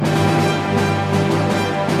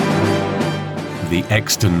The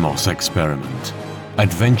Exton Moss Experiment.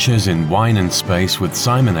 Adventures in Wine and Space with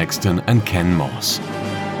Simon Exton and Ken Moss.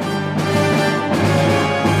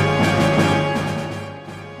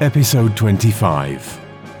 Episode 25.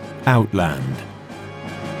 Outland.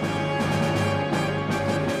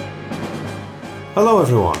 Hello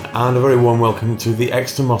everyone, and a very warm welcome to the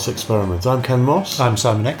Exton Moss Experiment. I'm Ken Moss. I'm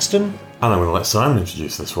Simon Exton. And I'm going to let Simon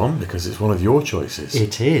introduce this one because it's one of your choices.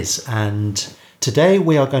 It is, and today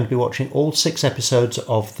we are going to be watching all 6 episodes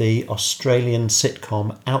of the Australian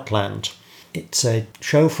sitcom Outland. It's a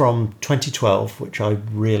show from 2012, which I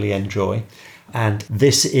really enjoy. And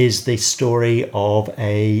this is the story of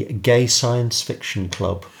a gay science fiction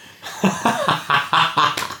club.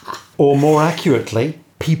 Or more accurately,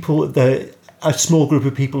 a small group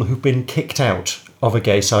of people who've been kicked out of a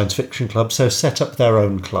gay science fiction club, so set up their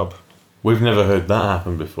own club. We've never heard that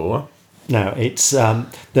happen before. No, it's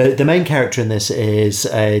the main character in this is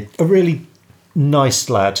a really nice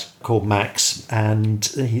lad called Max, and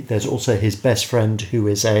there's also his best friend who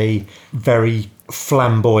is a very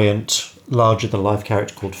flamboyant, larger-than-life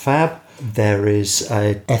character called Fab. There is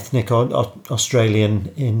an ethnic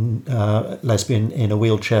Australian lesbian in a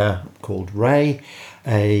wheelchair called Ray,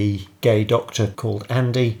 a gay doctor called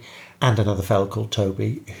Andy, and another fella called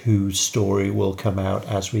Toby, whose story will come out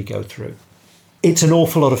as we go through. It's an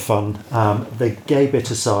awful lot of fun. The gay bit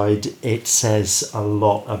aside, it says a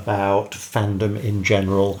lot about fandom in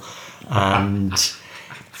general and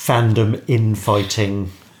fandom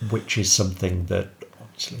infighting, which is something that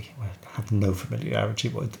honestly I have no familiarity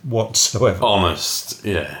with whatsoever. Honest,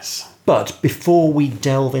 yes. But before we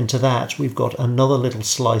delve into that, we've got another little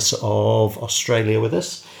slice of Australia with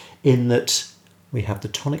us, in that we have the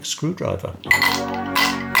Tonic Screwdriver.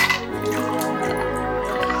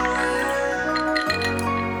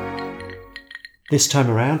 This time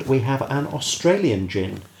around, we have an Australian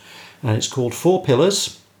gin, and it's called Four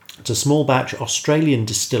Pillars. It's a small batch Australian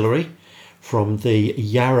distillery from the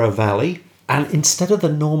Yarra Valley. And instead of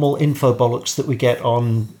the normal info bollocks that we get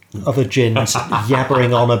on other gins,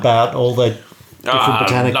 yabbering on about all the different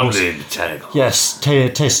botanicals. Lovely botanicals. Yes,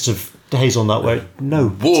 taste of hazelnut. Where no,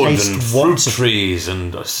 wood taste and fruit trees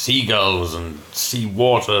and seagulls and sea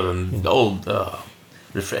water and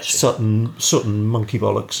refreshing. Sutton, monkey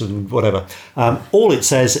bollocks and whatever. All it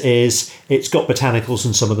says is it's got botanicals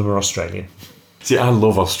and some of them are Australian. See, I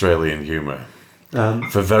love Australian humour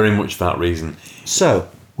for very much that reason. So,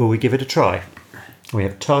 will we give it a try? We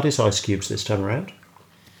have TARDIS ice cubes this time around.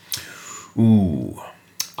 Ooh.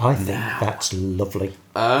 I think that's lovely.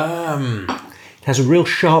 It has a real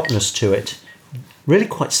sharpness to it. Really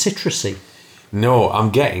quite citrusy. No, I'm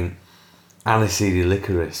getting aniseed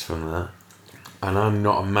licorice from that. And I'm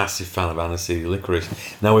not a massive fan of aniseed licorice.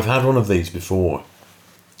 Now, we've had one of these before,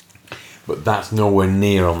 but that's nowhere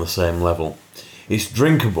near on the same level. It's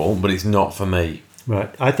drinkable, but it's not for me. Right.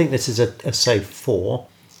 I think this is a safe 4.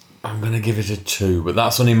 I'm going to give it a 2, but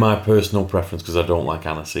that's only my personal preference because I don't like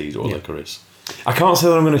aniseed or licorice. I can't say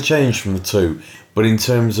that I'm going to change from the 2, but in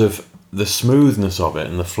terms of the smoothness of it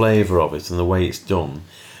and the flavour of it and the way it's done,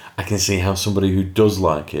 I can see how somebody who does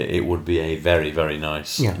like it, it would be a very, very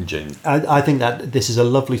nice gin. I think that this is a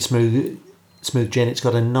lovely smooth gin. It's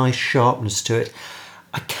got a nice sharpness to it.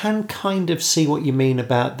 I can kind of see what you mean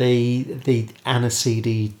about the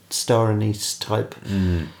aniseedy star anise type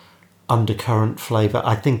undercurrent flavour.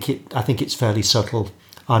 I think it's fairly subtle.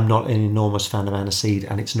 I'm not an enormous fan of aniseed,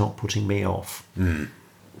 and it's not putting me off.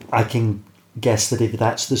 I can guess that if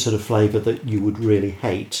that's the sort of flavour that you would really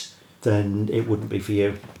hate, then it wouldn't be for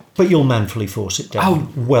you. But you'll manfully force it down. Oh,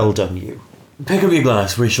 well done, you. Pick up your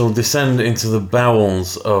glass. We shall descend into the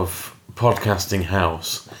bowels of podcasting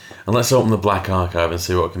house, and let's open the Black Archive and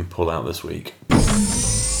see what we can pull out this week.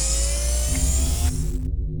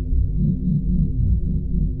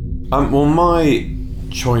 Well, my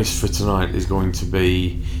choice for tonight is going to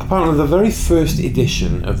be apparently the very first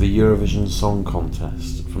edition of the Eurovision Song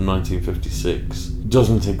Contest from 1956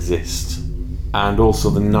 doesn't exist, and also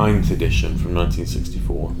the 9th edition from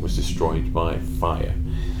 1964 was destroyed by fire.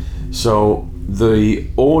 So the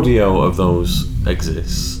audio of those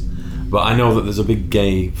exists, but I know that there's a big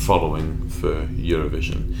gay following for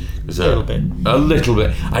Eurovision. A little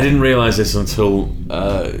bit. I didn't realise this until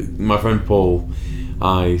my friend Paul,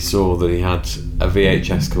 I saw that he had a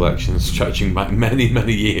VHS collection stretching back many,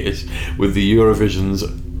 many years with the Eurovisions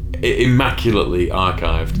immaculately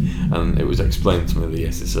archived, and it was explained to me that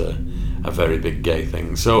yes, it's a very big gay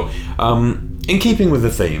thing. So in keeping with the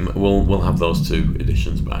theme, we'll have those 2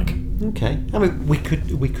 editions back. Okay. I mean, we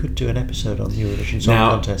could do an episode on the Eurovision Song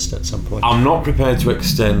Contest at some point. I'm not prepared to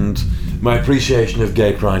extend my appreciation of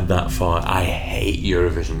gay pride that far. I hate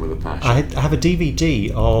Eurovision with a passion. I have a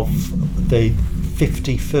DVD of the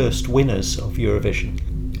 51st winners of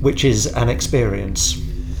Eurovision, which is an experience.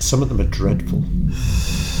 Some of them are dreadful.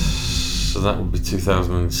 So that would be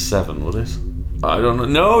 2007, would it? I don't know.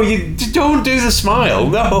 No, you don't do the smile.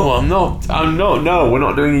 No, I'm not. No, we're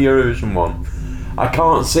not doing a Eurovision one. I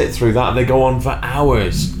can't sit through that. They go on for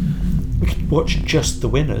hours. We could watch just the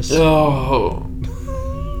winners. Oh.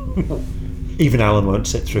 Even Alan won't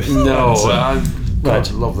sit through. No, I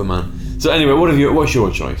Right. love the man. So anyway, what's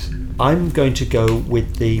your choice? I'm going to go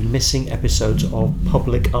with the missing episodes of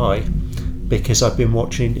Public Eye because I've been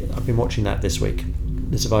watching that this week.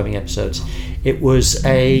 The surviving episodes. It was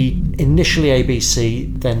initially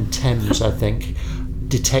ABC, then Thames, I think,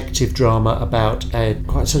 detective drama about a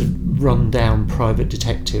quite sort of run-down private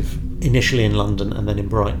detective, initially in London and then in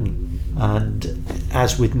Brighton. And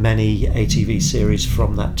as with many ATV series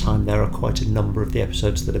from that time, there are quite a number of the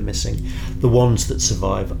episodes that are missing. The ones that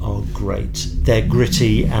survive are great. They're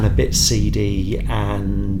gritty and a bit seedy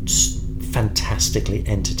and fantastically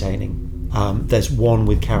entertaining. There's one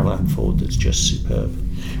with Carol Ann Ford that's just superb.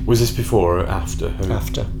 Was this before or after?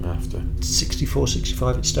 After. 64,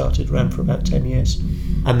 65 it started, ran for about 10 years.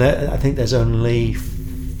 And I think there's only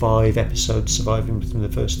 5 episodes surviving within the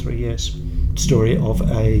first 3 years. Story of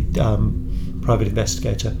a private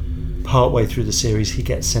investigator. Partway through the series he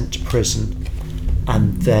gets sent to prison,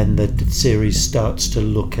 and then the series starts to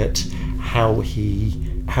look at how he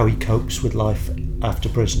copes with life after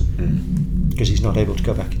prison, because he's not able to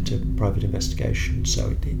go back into private investigation.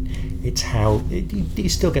 So it's how he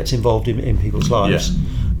still gets involved in people's lives. Yeah.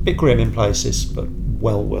 Bit grim in places, but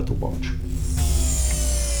well worth a watch.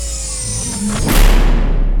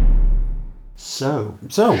 So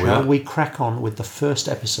shall we crack on with the first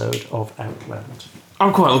episode of Outland?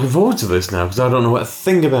 I'm quite looking forward to this now because I don't know a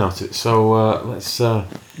thing about it. So let's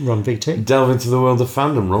Run VT. delve into the world of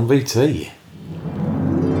fandom. Run VT.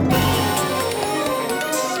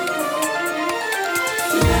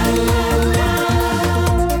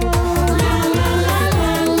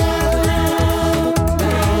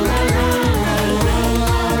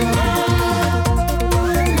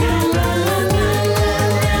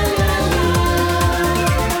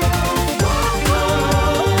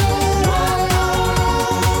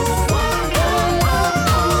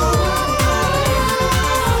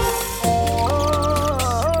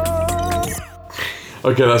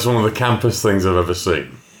 Okay, that's one of the campest things I've ever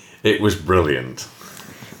seen. It was brilliant.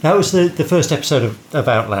 That was the first episode of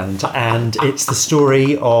Outland, and it's the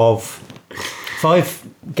story of 5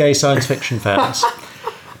 gay science fiction fans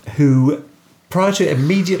who,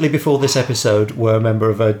 immediately before this episode, were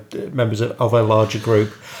members of a larger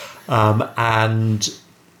group, and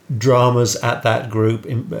dramas at that group,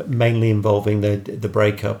 mainly involving the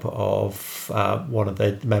breakup of one of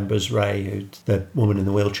the members, Ray, the woman in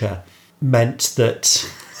the wheelchair, meant that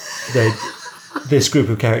this group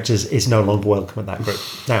of characters is no longer welcome in that group.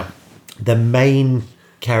 Now, the main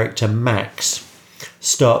character, Max,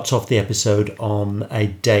 starts off the episode on a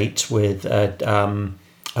date with a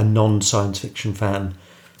non-science fiction fan.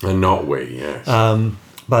 And not we, yes.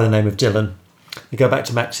 By the name of Dylan. We go back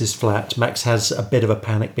to Max's flat. Max has a bit of a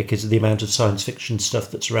panic because of the amount of science fiction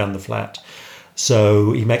stuff that's around the flat.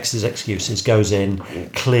 So he makes his excuses, goes in,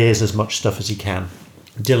 clears as much stuff as he can.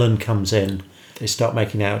 Dylan comes in, they start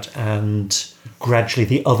making out, and gradually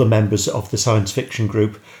the other members of the science fiction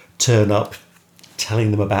group turn up,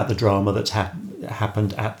 telling them about the drama that's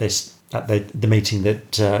happened at the meeting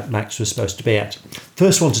that Max was supposed to be at.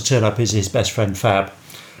 First one to turn up is his best friend Fab,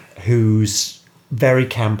 who's very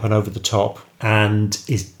camp and over the top and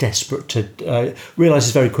is desperate to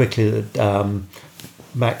realises very quickly that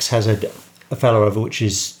Max has a fellow over, which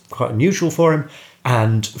is quite unusual for him,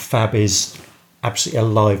 and Fab is absolutely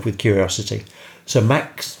alive with curiosity. So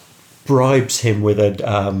Max bribes him with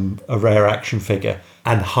a rare action figure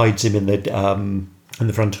and hides him in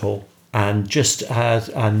the front hall. And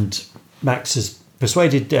and Max has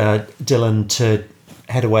persuaded Dylan to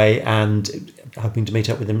head away, and hoping to meet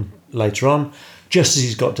up with him later on. Just as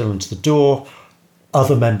he's got Dylan to the door,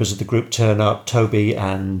 other members of the group turn up, Toby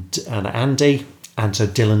and Andy, and so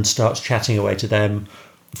Dylan starts chatting away to them.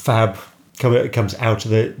 Fab comes out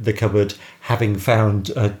of the cupboard having found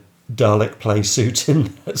a Dalek play suit,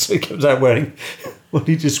 so he comes out wearing what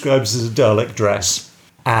he describes as a Dalek dress.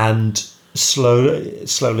 And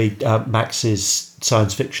slowly Max's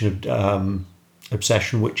science fiction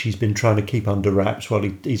obsession, which he's been trying to keep under wraps while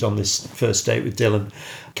he's on this first date with Dylan,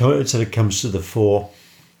 sort of comes to the fore.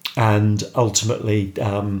 And ultimately,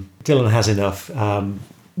 Dylan has enough,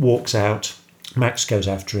 walks out. Max goes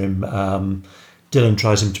after him. Dylan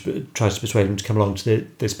tries to persuade him to come along to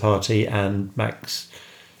this party, and Max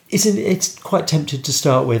it's quite tempted to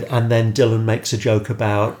start with, and then Dylan makes a joke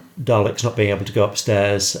about Daleks not being able to go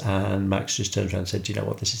upstairs, and Max just turns around and said, "Do you know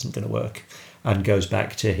what, this isn't going to work," and goes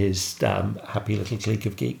back to his happy little clique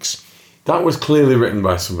of geeks. That was clearly written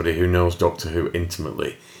by somebody who knows Doctor Who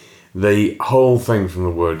intimately. The whole thing from the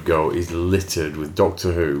word go is littered with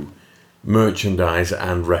Doctor Who merchandise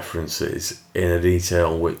and references in a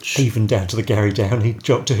detail which... Even down to the Gary Downey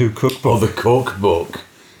Doctor Who cookbook. Or the cookbook.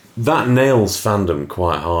 That nails fandom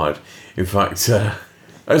quite hard. In fact,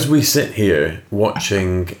 as we sit here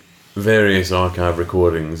watching various archive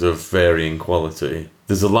recordings of varying quality,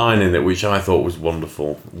 there's a line in it which I thought was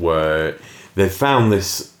wonderful, where they found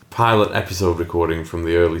this pilot episode recording from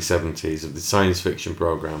the early 70s of the science fiction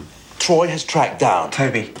programme. Troy has tracked down...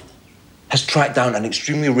 Toby. Has tracked down an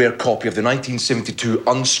extremely rare copy of the 1972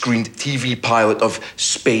 unscreened TV pilot of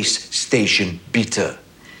Space Station Beta.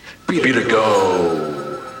 Beta go!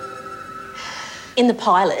 In the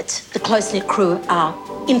pilot, the close-knit crew are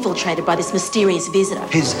infiltrated by this mysterious visitor.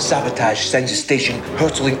 His sabotage sends his station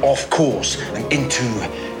hurtling off course and into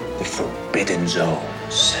the forbidden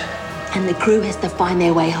zones. And the crew has to find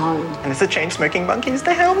their way home. And it's the chain-smoking monkeys,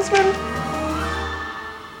 the helmsman.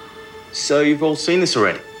 So you've all seen this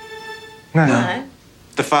already? No.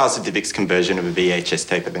 The file certificate's conversion of a VHS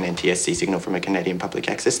tape of an NTSC signal from a Canadian public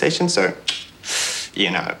access station, so, you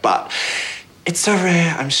know, but it's so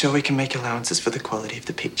rare, I'm sure we can make allowances for the quality of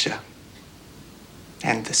the picture.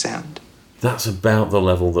 And the sound. That's about the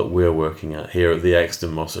level that we're working at here at the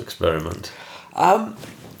Exton Moss experiment.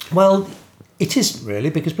 Well, it isn't really,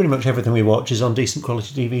 because pretty much everything we watch is on decent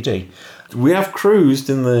quality DVD. We have cruised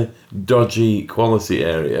in the dodgy quality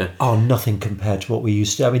area. Oh, nothing compared to what we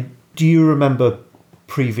used to. I mean, do you remember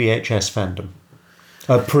pre-VHS fandom?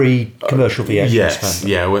 Pre-commercial VHS yes, fandom?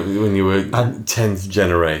 Yeah, when you were 10th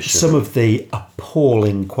generation. Some of the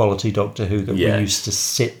appalling quality Doctor Who that we used to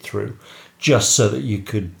sit through just so that you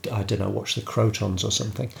could, I don't know, watch the Crotons or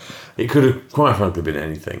something. It could have quite frankly been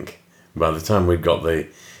anything by the time we'd got the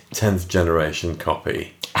 10th generation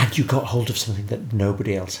copy. And you got hold of something that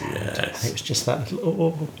nobody else had. Yes. And it was just that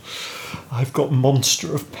little, I've got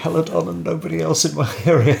Monster of Peladon and nobody else in my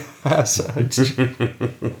area has.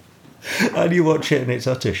 And you watch it and it's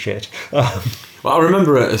utter shit. Well, I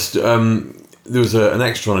remember there was an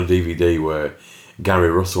extra on a DVD where Gary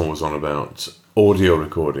Russell was on about audio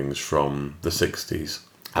recordings from the 60s.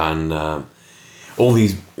 And all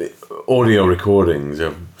these audio recordings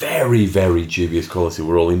of very, very dubious quality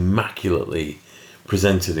were all immaculately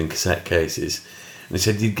presented in cassette cases. And they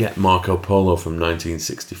said you'd get Marco Polo from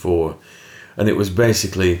 1964. And it was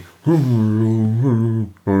basically...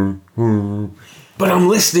 But I'm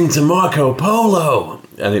listening to Marco Polo!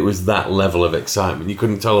 And it was that level of excitement. You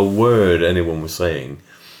couldn't tell a word anyone was saying.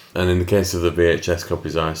 And in the case of the VHS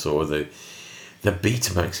copies I saw, the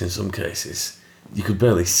Betamax in some cases, you could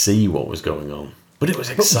barely see what was going on. But it was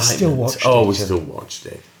excitement. We still still watched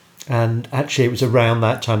it. And actually it was around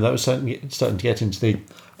that time that was starting to get into the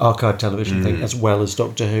archive television thing as well as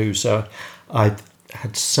Doctor Who. So I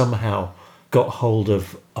had somehow got hold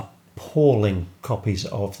of appalling copies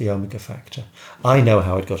of the Omega Factor. I know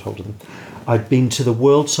how I'd got hold of them. I'd been to the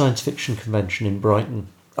World Science Fiction Convention in Brighton.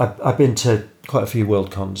 I've been to quite a few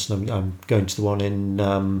World Cons, and I'm going to the one in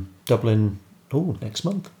Dublin next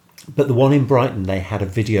month. But the one in Brighton, they had a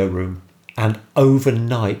video room, and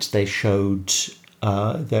overnight they showed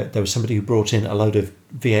there was somebody who brought in a load of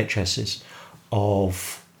VHSs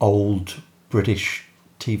of old British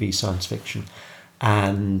TV science fiction.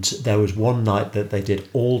 And there was one night that they did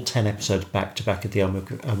all 10 episodes back to back of the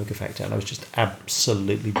Omega Factor, and I was just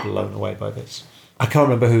absolutely blown away by this. I can't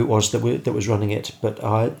remember who it was that was running it, but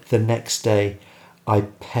the next day I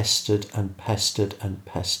pestered and pestered and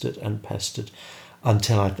pestered and pestered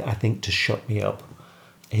until I think to shut me up.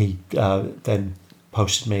 He then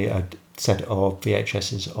posted me a set of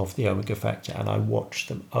VHSs of the Omega Factor, and I watched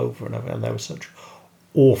them over and over, and they were such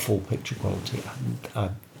awful picture quality.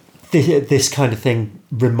 And this kind of thing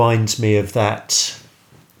reminds me of that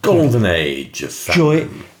golden age of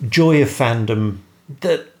fandom. Joy of fandom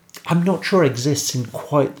that I'm not sure exists in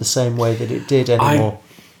quite the same way that it did anymore.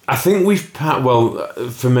 I think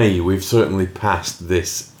for me, we've certainly passed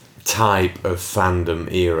this type of fandom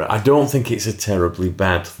era. I don't think it's a terribly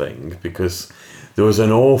bad thing, because there was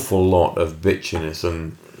an awful lot of bitchiness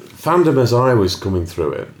and fandom as I was coming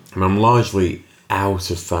through it. And I'm largely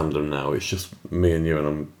out of fandom now. It's just me and you, and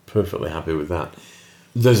I'm perfectly happy with that.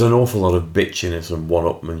 There's an awful lot of bitchiness and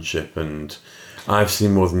one-upmanship and I've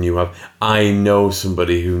seen more than you have. I know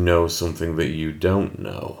somebody who knows something that you don't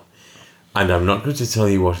know. And I'm not going to tell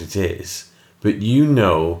you what it is, but you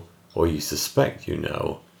know, or you suspect you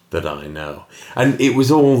know, that I know. And it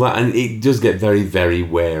was all that, and it does get very, very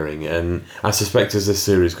wearing. And I suspect as this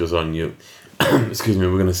series goes on, excuse me,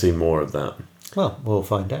 we're going to see more of that. Well, we'll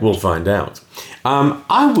find out. We'll find out.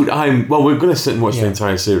 We're going to sit and watch the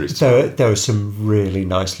entire series. There were some really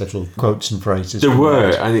nice little quotes and phrases. There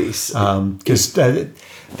were, and it's... Because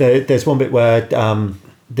there's one bit where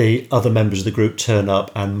the other members of the group turn up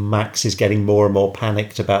and Max is getting more and more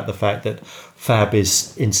panicked about the fact that Fab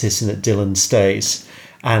is insisting that Dylan stays,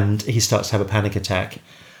 and he starts to have a panic attack.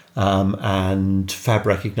 And Fab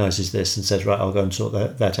recognises this and says, right, I'll go and sort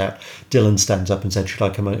that out. Dylan stands up and says, should I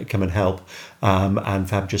come and help? And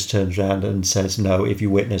Fab just turns around and says, no, if you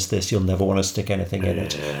witness this, you'll never want to stick anything in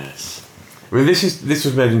it. Yes. I mean, this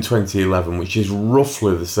was made in 2011, which is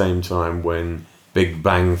roughly the same time when Big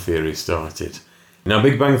Bang Theory started. Now,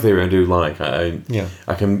 Big Bang Theory I do like. I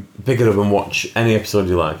can pick it up and watch any episode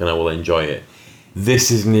you like and I will enjoy it.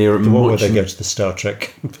 This is near the one where they go to the Star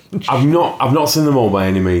Trek. I've not seen them all by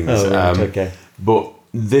any means. Oh, right, okay. But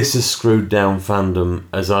this has screwed down fandom,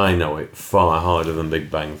 as I know it, far harder than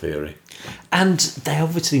Big Bang Theory. And they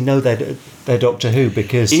obviously know their Doctor Who,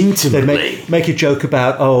 because intimately they make a joke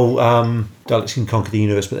about Daleks can conquer the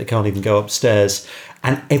universe, but they can't even go upstairs.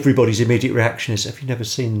 And everybody's immediate reaction is, have you never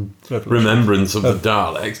seen Remembrance of the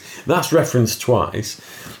Daleks? That's referenced twice.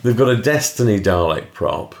 They've got a Destiny Dalek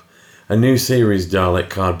prop, a new series Dalek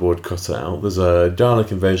cardboard cutout. There's a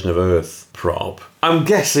Dalek Invasion of Earth prop. I'm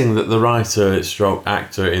guessing that the writer /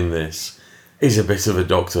 actor in this is a bit of a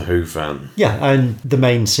Doctor Who fan. Yeah, and the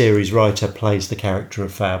main series writer plays the character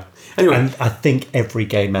of Fab. Anyway, and I think every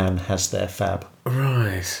gay man has their Fab.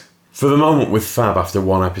 Right. For the moment with Fab, after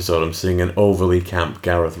one episode, I'm seeing an overly camp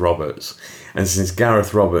Gareth Roberts. And since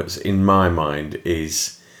Gareth Roberts, in my mind,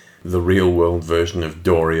 is the real-world version of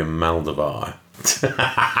Dorian Maldavar,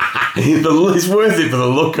 it's worth it for the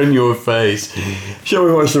look on your face. Shall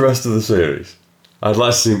we watch the rest of the series? I'd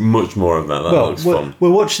like to see much more of that. That looks fun.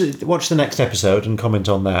 We'll watch the next episode and comment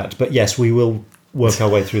on that. But yes, we will work our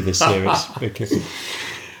way through this series because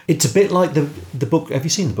it's a bit like the book. Have you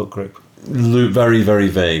seen the book group? Very, very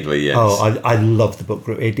vaguely, yes. Oh, I love the book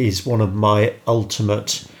group. It is one of my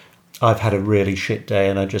ultimate. I've had a really shit day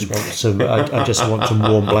and I just want some. I just want some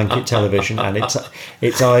warm blanket television, and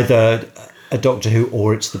it's either a Doctor Who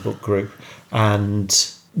or it's the book group. And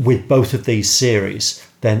with both of these series,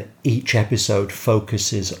 then each episode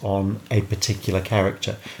focuses on a particular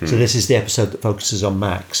character. So this is the episode that focuses on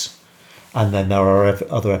Max, and then there are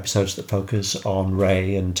other episodes that focus on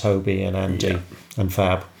Ray and Toby and Andy and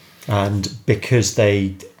Fab. And because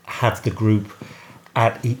they have the group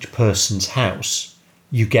at each person's house,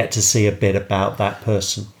 you get to see a bit about that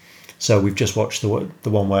person. So we've just watched the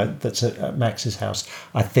one that's at Max's house.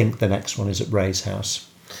 I think the next one is at Ray's house.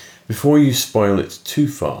 Before you spoil it too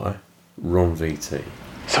far, run VT.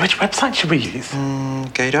 So which website should we use?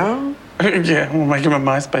 Gato? Yeah, we'll make him a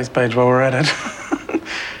MySpace page while we're at it.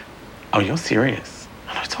 Oh, you're serious?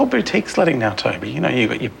 It's whole boutique sledding now, Toby. You know, you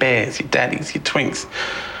got your bears, your daddies, your twinks,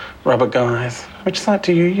 rubber guys. Which site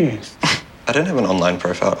do you use? I don't have an online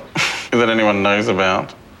profile. That anyone knows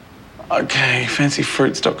about. Okay,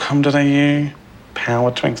 fancyfruits.com.au,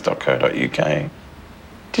 powertwinks.co.uk,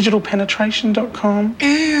 digitalpenetration.com.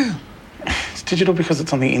 Ew. It's digital because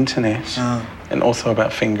it's on the internet, and also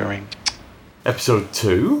about fingering. Episode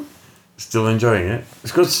 2, still enjoying it.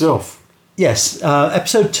 It's good stuff. Yes,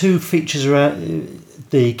 episode 2 features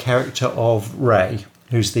the character of Ray,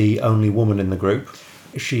 who's the only woman in the group.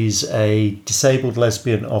 She's a disabled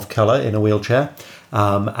lesbian of colour in a wheelchair,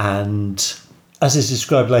 and as is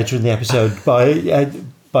described later in the episode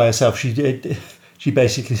by herself, she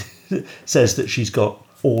basically says that she's got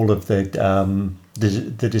all of the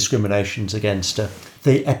discriminations against her.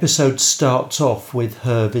 The episode starts off with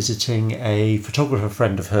her visiting a photographer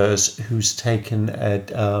friend of hers who's taken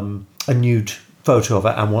a nude photo of her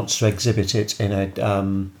and wants to exhibit it in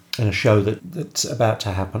a show that's about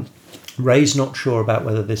to happen. Ray's not sure about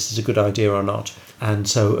whether this is a good idea or not, and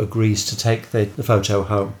so agrees to take the photo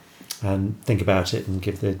home and think about it and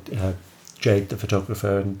give Jade, the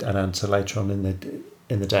photographer, an answer later on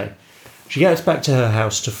in the day. She gets back to her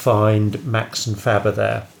house to find Max and Fab are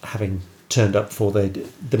there, having turned up for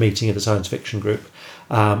the meeting of the science fiction group,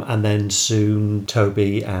 and then soon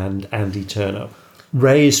Toby and Andy turn up.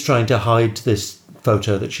 Ray is trying to hide this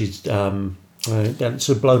photo that she's sort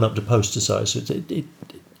of blown up to poster size, so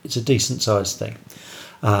it's a decent sized thing.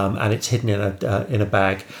 and it's hidden in a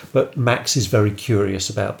bag. But Max is very curious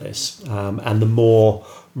about this, and the more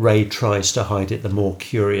Ray tries to hide it, the more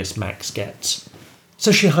curious Max gets.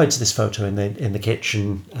 So she hides this photo in the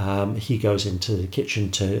kitchen. He goes into the kitchen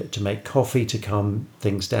to make coffee to calm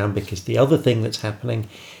things down, because the other thing that's happening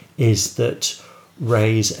is that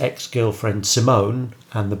Ray's ex-girlfriend Simone,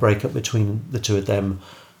 and the breakup between the two of them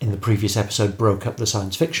in the previous episode broke up the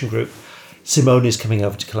science fiction group. Simone is coming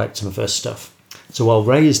over to collect some of her stuff. So while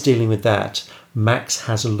Ray is dealing with that, Max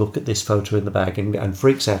has a look at this photo in the bag and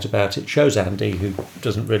freaks out about it, shows Andy, who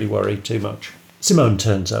doesn't really worry too much. Simone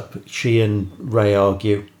turns up. She and Ray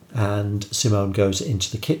argue, and Simone goes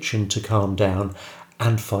into the kitchen to calm down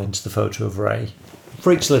and finds the photo of Ray.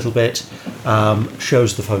 Freaks a little bit,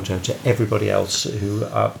 shows the photo to everybody else, who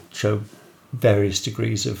show various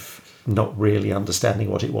degrees of not really understanding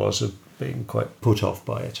what it was, of being quite put off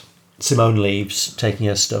by it. Simone leaves, taking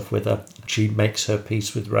her stuff with her. She makes her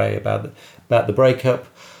peace with Ray about the breakup.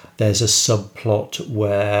 There's a subplot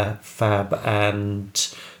where Fab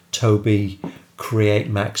and Toby create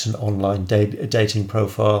Max an online dating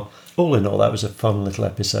profile. All in all, that was a fun little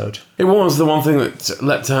episode. It was. The one thing that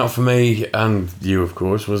leapt out for me, and you, of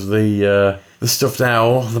course, was the stuffed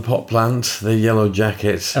owl, the pot plant, the yellow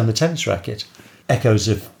jacket. And the tennis racket. Echoes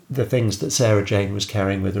of the things that Sarah Jane was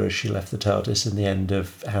carrying with her as she left the TARDIS in the end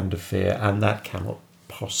of Hand of Fear, and that cannot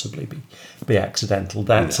possibly be accidental.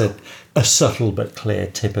 That's a subtle but clear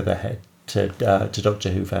tip of the head to Doctor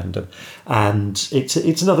Who fandom, and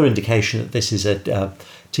it's another indication that this is a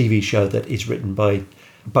TV show that is written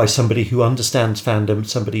by somebody who understands fandom,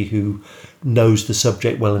 somebody who knows the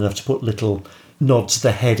subject well enough to put little nods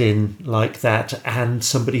the head in like that, and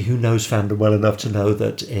somebody who knows fandom well enough to know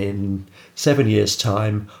that in 7 years'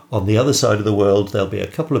 time, on the other side of the world, there'll be a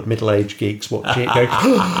couple of middle-aged geeks watching it going,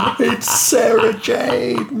 oh, it's Sarah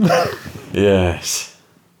Jane! Yes.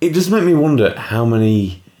 It does make me wonder how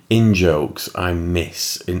many in-jokes I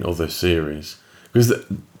miss in other series, because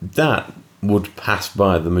that would pass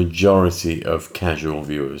by the majority of casual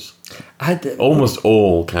viewers. Almost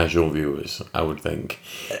all casual viewers, I would think.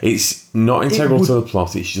 It's not integral to the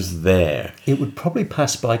plot, it's just there. It would probably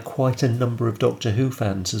pass by quite a number of Doctor Who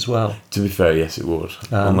fans as well. To be fair, yes, it would.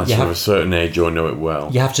 Unless you're of a certain age or know it well.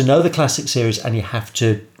 You have to know the classic series, and you have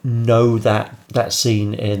to know that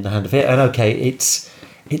scene in The Hand of Fear. And okay, it's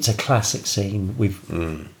a classic scene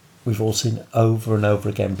we've all seen over and over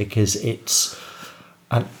again, because it's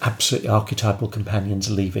an absolutely archetypal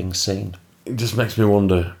companions leaving scene. It just makes me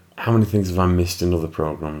wonder, how many things have I missed in other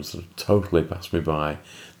programmes that have totally passed me by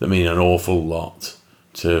that mean an awful lot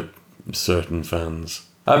to certain fans?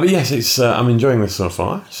 But yes, it's I'm enjoying this so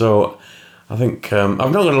far. So I think I've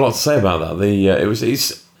not got a lot to say about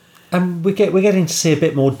that. And we're getting to see a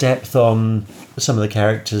bit more depth on some of the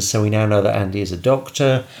characters. So we now know that Andy is a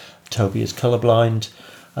doctor, Toby is colourblind.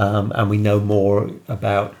 And we know more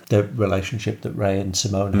about the relationship that Ray and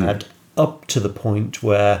Simone had, up to the point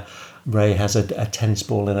where Ray has a tennis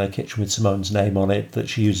ball in her kitchen with Simone's name on it that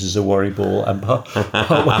she uses as a worry ball, and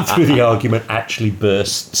partway through the argument actually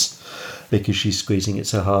bursts because she's squeezing it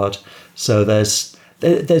so hard. So there's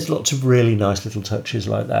lots of really nice little touches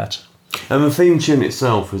like that. And the theme tune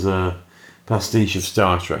itself is a pastiche of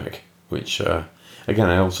Star Trek, which, again,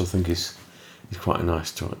 I also think is quite a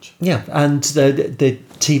nice touch. Yeah, and the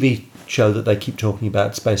TV show that they keep talking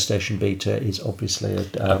about, Space Station Beta, is obviously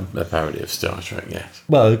a parody of Star Trek, yes.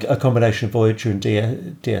 Well, a combination of Voyager and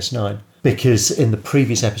DS9. Because in the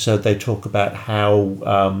previous episode they talk about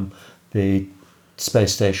how the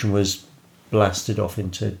space station was blasted off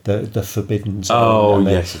into the forbidden zone. Oh,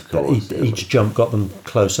 yes, of course. Each jump got them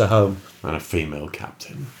closer home. And a female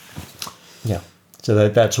captain. Yeah, so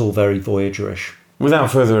that's all very Voyager-ish.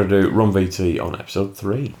 Without further ado, Ron VT on episode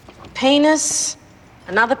 3. Penis?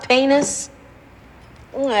 Another penis?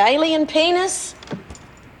 Alien penis?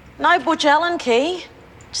 No Butch Allen key.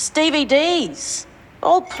 Just DVDs.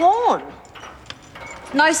 All porn.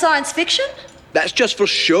 No science fiction? That's just for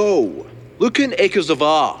show. Look in Acres of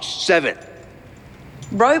Arse, 7.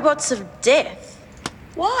 Robots of death?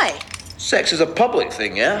 Why? Sex is a public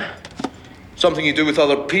thing, yeah? Something you do with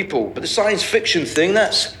other people. But the science fiction thing,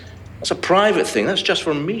 that's a private thing. That's just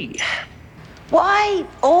for me. Why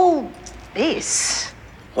all this?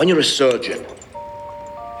 When you're a surgeon,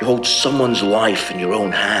 you hold someone's life in your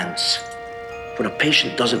own hands. When a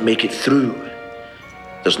patient doesn't make it through,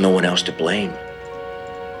 there's no one else to blame.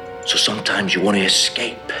 So sometimes you want to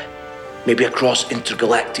escape. Maybe across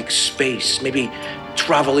intergalactic space. Maybe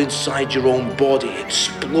travel inside your own body.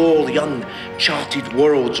 Explore the uncharted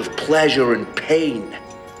worlds of pleasure and pain.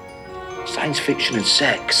 Science fiction and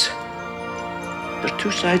sex. They're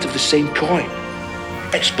two sides of the same coin.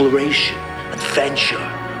 exploration,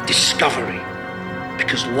 adventure, discovery.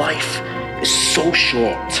 Because life is so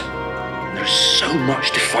short, and there's so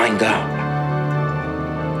much to find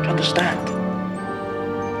out. Do you understand?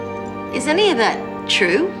 Is any of that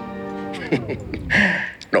true?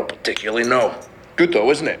 Not particularly, no. Good though,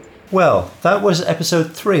 isn't it? Well, that was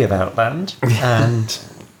episode 3 of Outland, and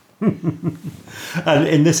and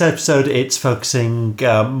in this episode, it's focusing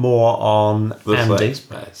more on The Andy. sex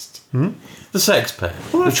pest. The sex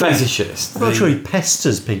pest. Well, the actually- fetishist. I'm not sure he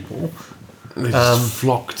pesters people, They just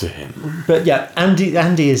flock to him. but yeah,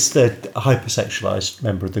 Andy is the hypersexualized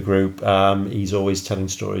member of the group. He's always telling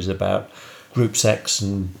stories about group sex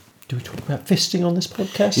and. Do we talk about fisting on this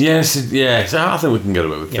podcast? Yes. I think we can get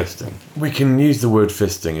away with fisting. We can use the word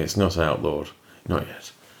fisting. It's not outlawed. Not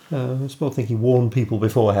yet. I was more thinking warn people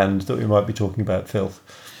beforehand that we might be talking about filth.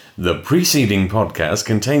 The preceding podcast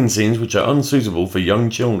contains scenes which are unsuitable for young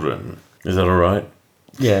children. Is that all right?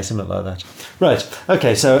 Yeah, something like that. Right.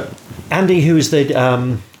 Okay. So Andy, who is the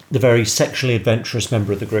very sexually adventurous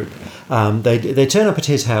member of the group, they turn up at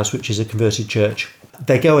his house, which is a converted church.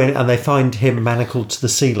 They go in and they find him manacled to the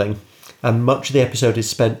ceiling, and much of the episode is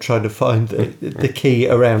spent trying to find the key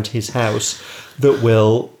around his house that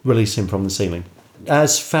will release him from the ceiling.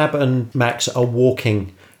 As Fab and Max are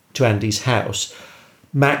walking to Andy's house,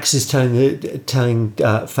 Max is telling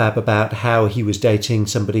Fab about how he was dating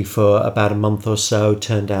somebody for about a month or so.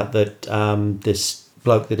 Turned out that this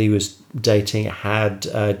bloke that he was dating had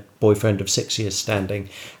a boyfriend of 6 years standing,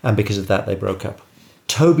 and because of that they broke up.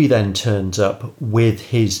 Toby then turns up with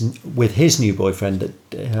his new boyfriend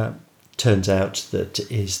that turns out that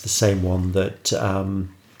is the same one that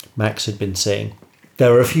Max had been seeing.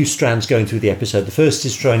 There are a few strands going through the episode. The first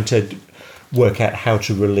is trying to work out how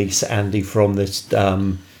to release Andy from this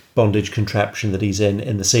bondage contraption that he's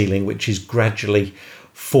in the ceiling, which is gradually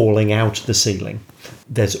falling out of the ceiling.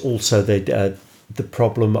 There's also the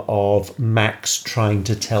problem of Max trying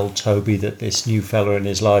to tell Toby that this new fella in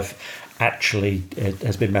his life actually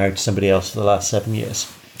has been married to somebody else for the last 7 years.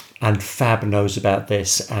 And Fab knows about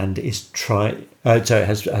this and is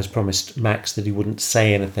has promised Max that he wouldn't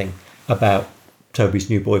say anything about Toby's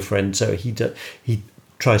new boyfriend. So he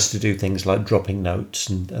tries to do things like dropping notes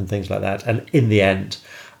and things like that. And in the end,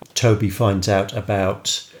 Toby finds out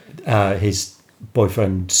about his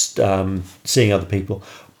boyfriend seeing other people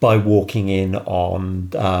by walking in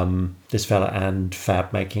on this fella and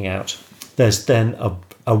Fab making out. There's then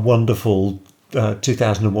a wonderful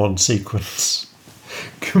 2001 sequence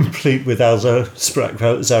complete with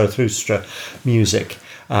Zarathustra music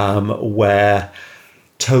where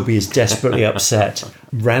Toby is desperately upset,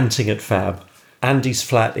 ranting at Fab. Andy's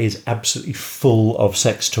flat is absolutely full of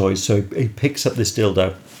sex toys, so he picks up this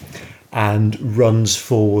dildo and runs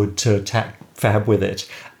forward to attack Fab with it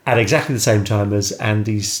at exactly the same time as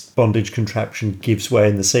Andy's bondage contraption gives way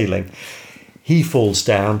in the ceiling. He falls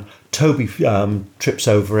down. Toby trips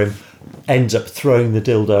over him, ends up throwing the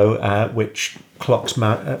dildo, which clocks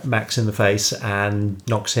Max in the face and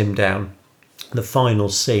knocks him down. The final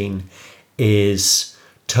scene is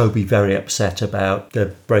Toby very upset about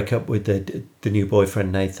the breakup with the new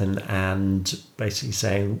boyfriend Nathan, and basically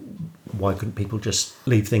saying, why couldn't people just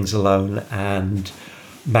leave things alone? And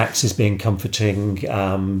Max is being comforting,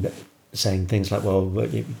 saying things like, well,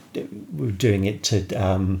 we're doing it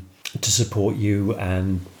to support you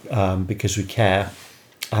and because we care.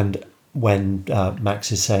 And when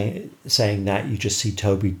Max is saying that, you just see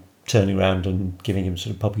Toby turning around and giving him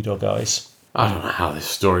sort of puppy dog eyes. I don't know how this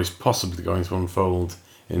story is possibly going to unfold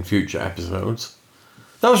in future episodes.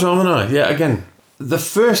 That was rather nice. Yeah, again, the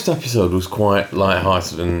first episode was quite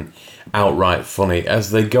light-hearted and outright funny.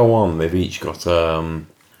 As they go on, they've each got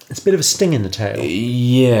it's a bit of a sting in the tail.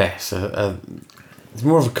 Yes, it's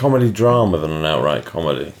more of a comedy drama than an outright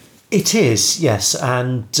comedy. It is, yes,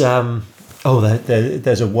 and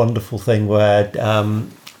there's a wonderful thing where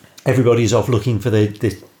everybody's off looking for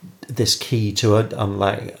this key to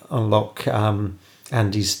unlock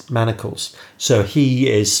Andy's manacles. So he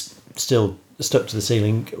is still stuck to the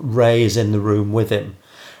ceiling. Ray is in the room with him,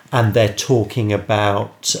 and they're talking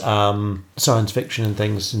about science fiction and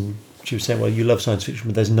things. And she was saying, "Well, you love science fiction,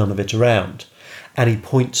 but there's none of it around." And he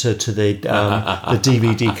points her to the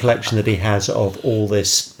DVD collection that he has of all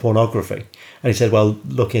this pornography. And he said, well,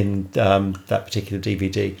 look in that particular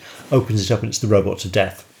DVD. Opens it up and it's the Robots of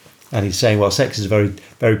Death. And he's saying, well, sex is a very,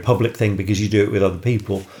 very public thing because you do it with other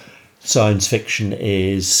people. Science fiction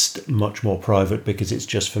is much more private because it's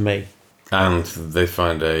just for me. And they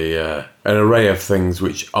find an array of things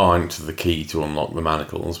which aren't the key to unlock the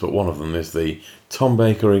manacles, but one of them is the Tom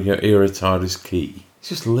Baker era TARDIS key. It's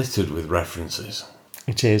just littered with references.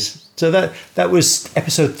 It is. So that was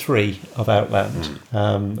episode 3 of Outland,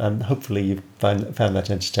 and hopefully you found that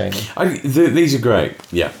entertaining. These are great.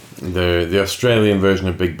 Yeah, the Australian version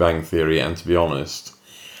of Big Bang Theory, and to be honest,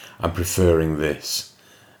 I'm preferring this.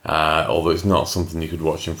 Although it's not something you could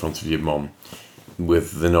watch in front of your mum,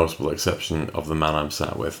 with the notable exception of the man I'm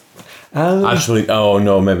sat with. Actually, oh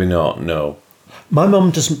no, maybe not. No, my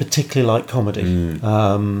mum doesn't particularly like comedy,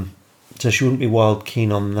 so she wouldn't be wild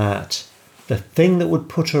keen on that. The thing that would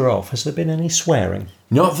put her off, has there been any swearing?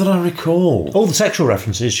 Not that I recall. All the sexual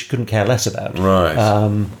references she couldn't care less about. Right.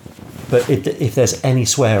 But if there's any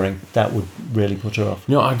swearing, that would really put her off.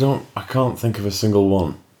 No, I can't think of a single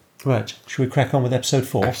one. Right. Should we crack on with episode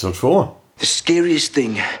 4? Episode 4. The scariest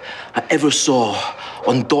thing I ever saw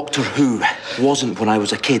on Doctor Who wasn't when I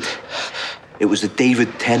was a kid. It was the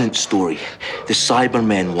David Tennant story, the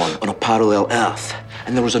Cybermen one on a parallel Earth.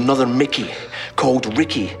 And there was another Mickey called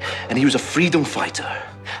Ricky, and he was a freedom fighter.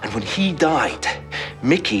 And when he died,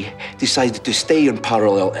 Mickey decided to stay on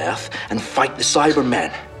parallel Earth and fight the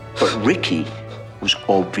Cybermen. But Ricky was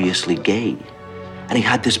obviously gay, and he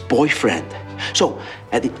had this boyfriend. So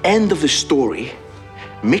at the end of the story,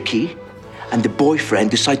 Mickey and the boyfriend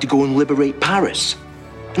decide to go and liberate Paris.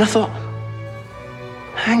 And I thought,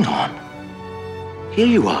 hang on, here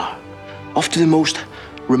you are, off to the most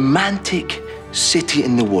romantic city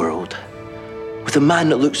in the world, with a man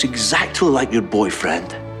that looks exactly like your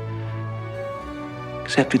boyfriend,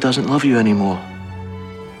 except he doesn't love you anymore.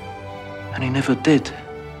 And he never did.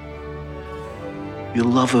 Your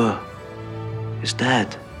lover is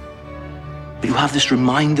dead. But you have this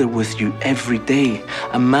reminder with you every day,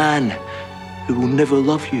 a man who will never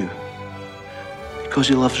love you because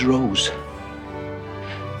he loves Rose.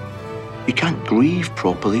 You can't grieve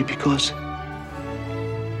properly because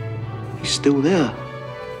he's still there.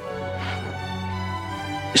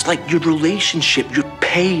 It's like your relationship, your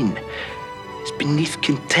pain, is beneath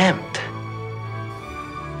contempt.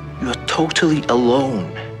 You are totally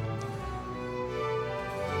alone.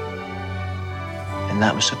 And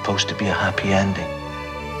that was supposed to be a happy ending.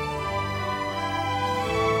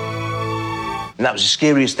 And that was the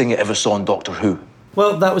scariest thing I ever saw on Doctor Who.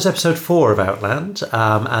 Well, that was episode 4 of Outland,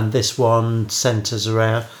 and this one centres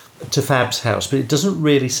around to Fab's house, but it doesn't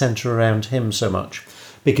really centre around him so much,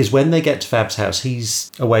 because when they get to Fab's house, he's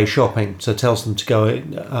away shopping, so tells them to go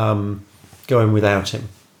in without him.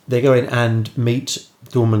 They go in and meet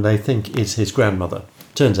the woman they think is his grandmother.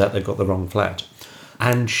 Turns out they've got the wrong flat,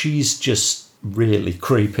 and she's just really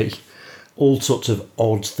creepy. All sorts of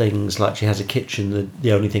odd things, like she has a kitchen,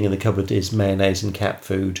 the only thing in the cupboard is mayonnaise and cat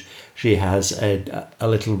food. She has a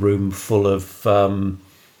little room full of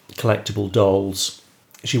collectible dolls.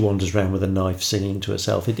 She wanders around with a knife singing to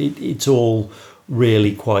herself. It's all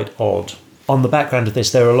really quite odd. On the background of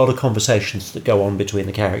this, there are a lot of conversations that go on between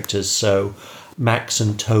the characters. So Max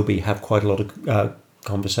and Toby have quite a lot of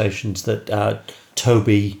conversations that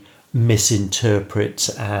Toby misinterprets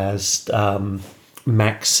as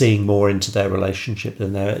Max seeing more into their relationship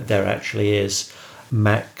than there actually is.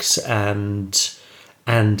 Max and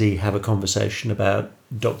Andy have a conversation about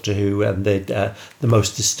Doctor Who and the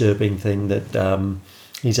most disturbing thing that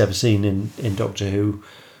he's ever seen in Doctor Who,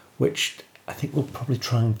 which I think we'll probably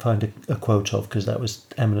try and find a quote of, because that was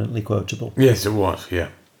eminently quotable. Yes, it was, yeah.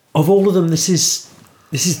 Of all of them, this is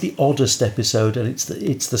the oddest episode, and it's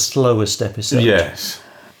the slowest episode. Yes.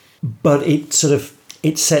 But it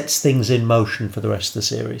sets things in motion for the rest of the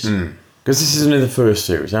series. Because this is only the first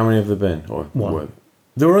series. How many have there been? Or one.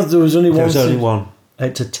 There was only one. There was only one.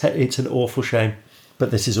 It's an awful shame, but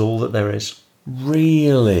this is all that there is.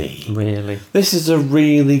 Really? Really. This is a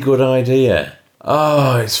really good idea.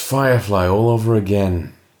 Oh, it's Firefly all over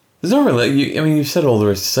again. There's not really... you've said all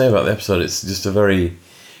there is to say about the episode. It's just a very...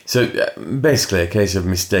 So, basically a case of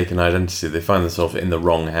mistaken identity. They find themselves in the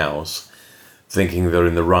wrong house, thinking they're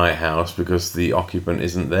in the right house because the occupant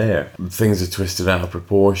isn't there. Things are twisted out of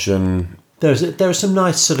proportion. There are some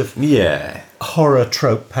nice sort of horror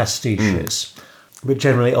trope pastiches, but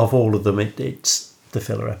generally of all of them, it's the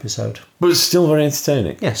filler episode. But it's still very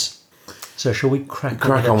entertaining. Yes. So shall we crack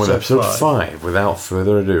on with episode 5 without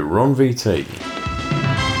further ado? We're on VT.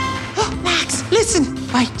 Oh, Max, listen,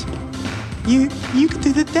 wait. You can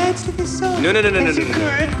do the dance to this song. No. No,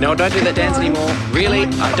 don't do that dance anymore. Really?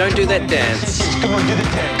 Don't do that dance. Come on, do the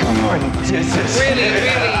dance. Come on. Yes. Really?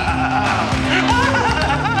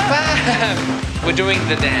 Fab! We're doing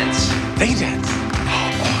the dance. They dance. Oh,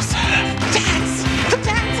 awesome. Dance! The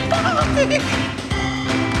dance!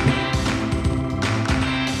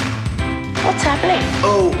 What's happening?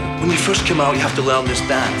 Oh, when you first come out, you have to learn this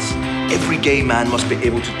dance. Every gay man must be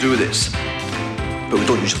able to do this. But we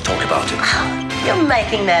don't usually talk about it. You're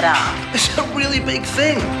making that up. It's a really big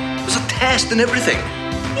thing. There's a test and everything.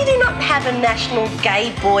 You do not have a national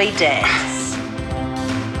gay boy dance.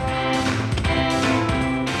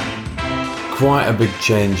 Quite a big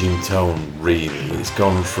change in tone, really. It's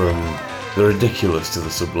gone from the ridiculous to the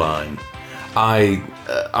sublime.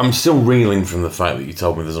 I'm still reeling from the fact that you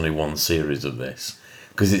told me there's only one series of this,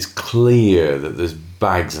 because it's clear that there's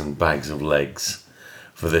bags and bags of legs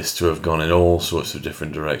for this to have gone in all sorts of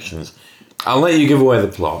different directions. I'll let you give away the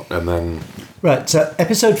plot and then... Right, so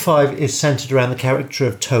episode 5 is centred around the character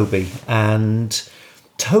of Toby, and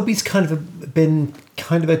Toby's been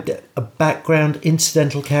a background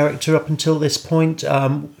incidental character up until this point.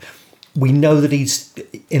 We know that he's,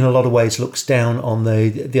 in a lot of ways, looks down on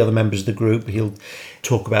the other members of the group. He'll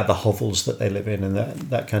talk about the hovels that they live in and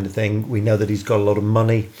that kind of thing. We know that he's got a lot of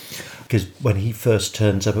money, because when he first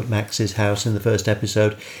turns up at Max's house in the first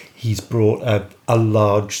episode, he's brought a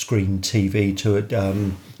large screen TV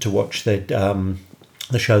to watch the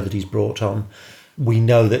show that he's brought on. We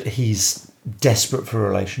know that he's desperate for a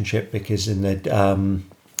relationship, because in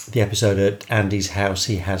the episode at Andy's house,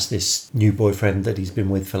 he has this new boyfriend that he's been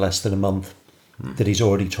with for less than a month, that he's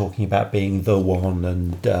already talking about being the one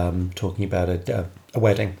and talking about a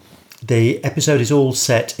wedding. The episode is all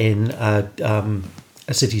set in a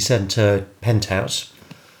city centre penthouse,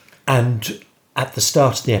 and at the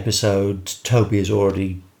start of the episode, Toby is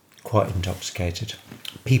already quite intoxicated.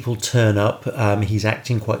 People turn up, he's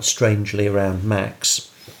acting quite strangely around Max.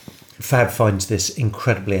 Fab finds this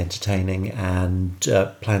incredibly entertaining and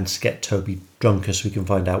plans to get Toby drunker so we can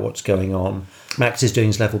find out what's going on. Max is doing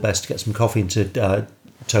his level best to get some coffee into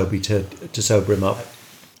Toby to sober him up.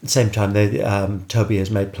 At the same time, Toby has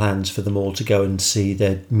made plans for them all to go and see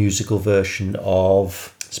the musical version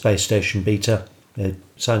of Space Station Beta, the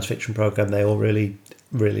science fiction programme they all really,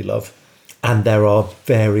 really love. And there are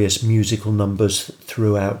various musical numbers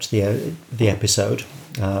throughout the episode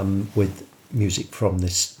with music from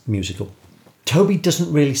this musical. Toby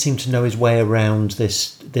doesn't really seem to know his way around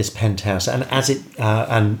this penthouse, and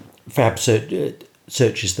and Fab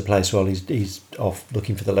searches the place while he's off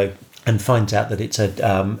looking for the loot, and finds out that it's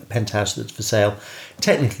a penthouse that's for sale.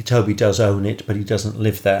 Technically, Toby does own it, but he doesn't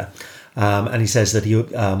live there. And he says that he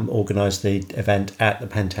organised the event at the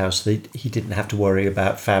penthouse, that he didn't have to worry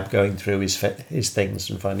about Fab going through his things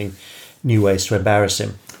and finding new ways to embarrass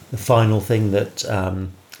him. The final thing that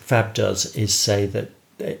Fab does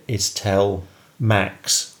is tell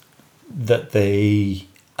Max that the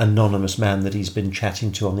anonymous man that he's been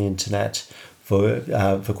chatting to on the internet for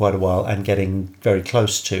quite a while and getting very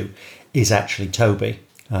close to is actually Toby.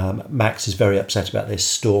 Max is very upset about this,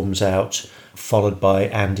 storms out, followed by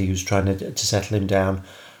Andy, who's trying to settle him down.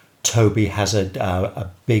 Toby has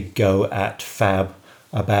a big go at Fab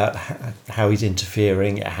about how he's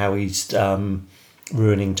interfering, how he's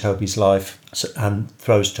ruining Toby's life, and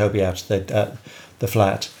throws Toby out of the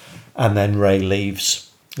flat. And then Ray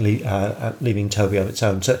leaves, leaving Toby on its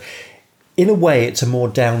own. So in a way, it's a more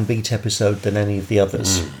downbeat episode than any of the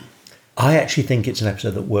others. I actually think it's an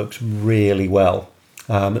episode that works really well.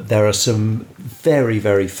 There are some very,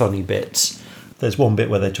 very funny bits. There's one bit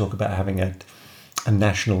where they talk about having a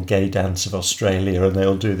national gay dance of Australia, and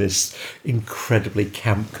they'll do this incredibly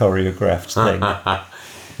camp choreographed thing.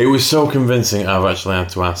 It was so convincing, I've actually had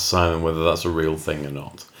to ask Simon whether that's a real thing or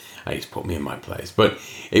not. He's put me in my place. But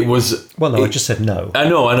it was... Well, no, I just said no. I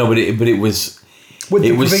know, but it was... With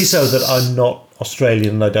the proviso that I'm not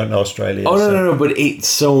Australian and I don't know Australia. Oh, no, but it's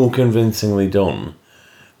so convincingly done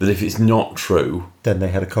that if it's not true... Then they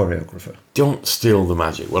had a choreographer. Don't steal the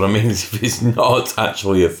magic. What I mean is, if it's not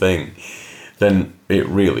actually a thing, then it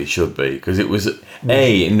really should be. Because it was,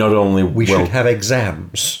 not only... We should have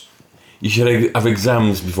exams. You should have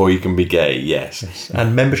exams before you can be gay, yes.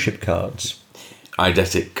 And membership cards.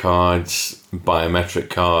 Eidetic cards,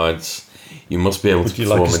 biometric cards. You must be able to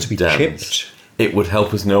perform a dance. Chipped? It would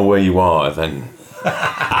help us know where you are then.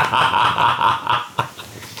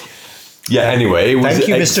 Yeah, anyway. It was Thank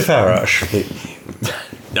you, Mr. Farage.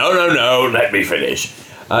 No, let me finish.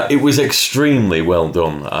 It was extremely well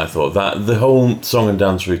done, I thought. That the whole song and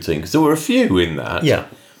dance routine, because there were a few in that. Yeah.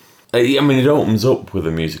 I mean, it opens up with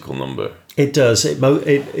a musical number. It does.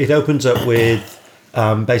 It opens up with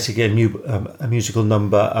basically a musical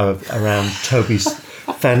number around Toby's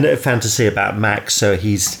fantasy about Max. So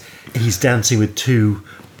he's dancing with two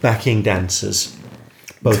backing dancers,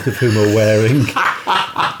 both of whom are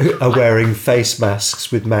wearing face masks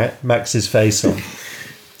with Max's face on.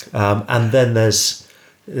 And then there's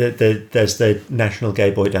the National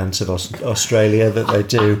Gay Boy Dance of Australia that they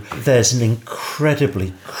do. There's an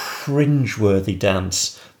incredibly cringeworthy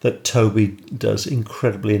dance that Toby does,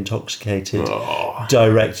 incredibly intoxicated,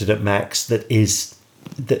 directed at Max, that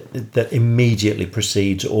immediately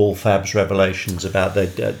precedes all Fab's revelations about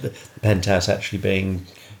the penthouse actually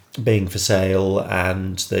being for sale,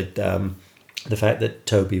 and the fact that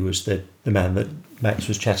Toby was the man that Max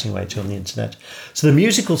was chatting away to on the internet. So the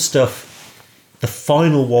musical stuff, the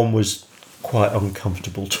final one was quite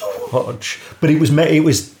uncomfortable to watch, but it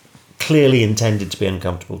was clearly intended to be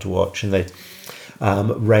uncomfortable to watch, and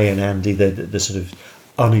Ray and Andy, the sort of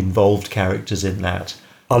uninvolved characters in that,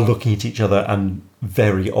 are looking at each other and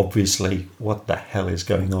very obviously, what the hell is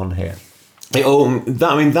going on here?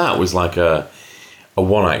 That was like a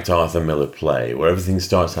one-act Arthur Miller play where everything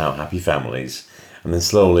starts out happy families, and then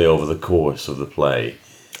slowly over the course of the play,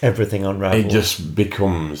 everything unravels. It just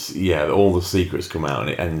becomes, all the secrets come out, and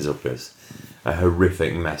it ends up as a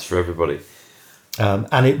horrific mess for everybody.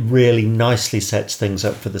 And it really nicely sets things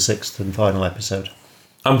up for the 6th and final episode.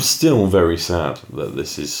 I'm still very sad that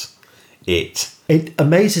this is it. It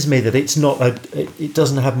amazes me that it's not it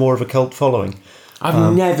doesn't have more of a cult following.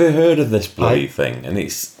 I've never heard of this bloody thing, and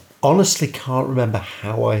it's... honestly can't remember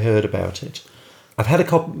how I heard about it. I've had a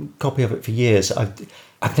copy of it for years.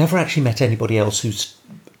 I've never actually met anybody else who's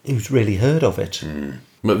really heard of it.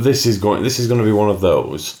 But this is going to be one of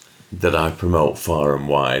those that I promote far and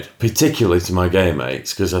wide, particularly to my gay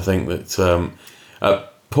mates, because I think that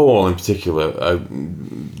Paul in particular, a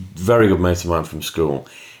very good mate of mine from school,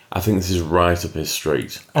 I think this is right up his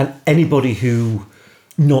street. And anybody who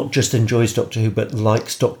not just enjoys Doctor Who but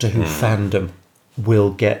likes Doctor Who fandom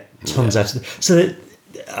will get tons out of it. So that,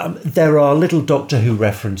 there are little Doctor Who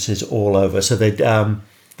references all over. So they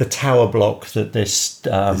the tower block that this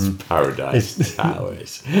Paradise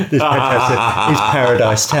Towers. This penthouse is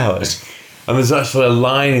Paradise Towers. And there's actually a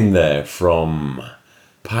line in there from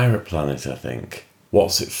Pirate Planet, I think.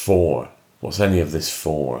 What's it for? What's any of this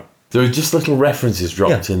for? There are just little references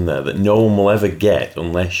dropped in there that no one will ever get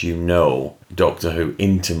unless you know Doctor Who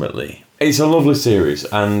intimately. It's a lovely series,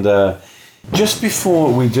 and just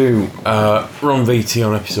before we do Ron VT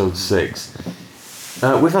on episode 6,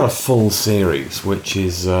 we've had a full series, which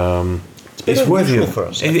is it's worthy of, for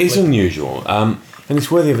us. It is unusual, and it's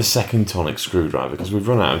worthy of a second tonic screwdriver because we've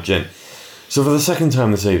run out of gin. So for the second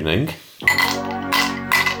time this evening,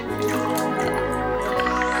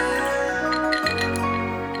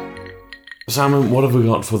 Simon, what have we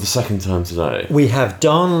got for the second time today? We have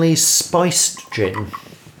Darnley's spiced gin,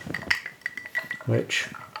 which...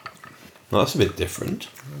 well, that's a bit different.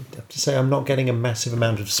 I have to say I'm not getting a massive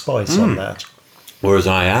amount of spice on that. Whereas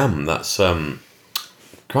I am. That's,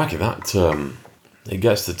 crikey, that, it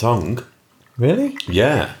gets the tongue. Really?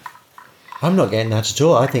 Yeah. I'm not getting that at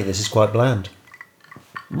all. I think this is quite bland.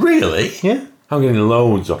 Really? Yeah. I'm getting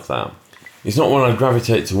loads off that. It's not one I'd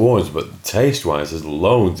gravitate towards, but taste-wise, there's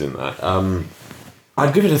loads in that.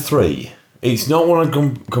 I'd give it a 3. It's not one I'd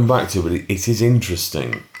come back to, but it is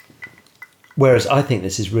interesting. Whereas I think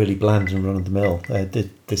this is really bland and run-of-the-mill.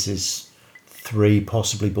 This is 3,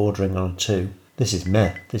 possibly bordering on a 2. This is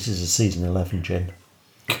meh. This is a season 11 gin.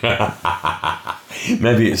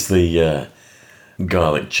 Maybe it's the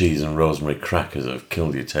garlic, cheese and rosemary crackers that have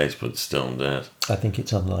killed your taste buds stone dead. I think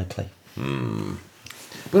it's unlikely.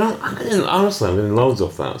 But I'm getting loads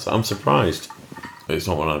off that, so I'm surprised. It's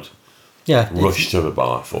not one I'd rush to the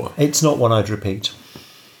bar for. It's not one I'd repeat.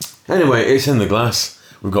 Anyway, it's in the glass.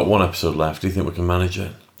 We've got 1 episode left. Do you think we can manage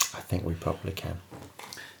it? I think we probably can.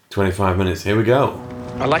 25 minutes. Here we go.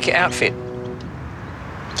 I like your outfit.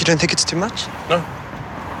 You don't think it's too much? No.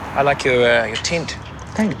 I like your tint.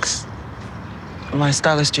 Thanks. My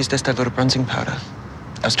stylist used just a little bronzing powder.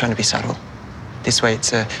 I was trying to be subtle. This way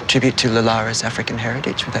it's a tribute to Lalara's African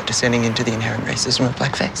heritage without descending into the inherent racism of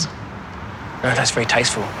blackface. No, that's very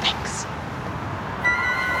tasteful. Thanks.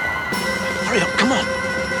 Hurry up, come on.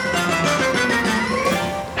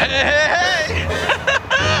 Hey!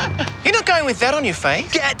 You're not going with that on your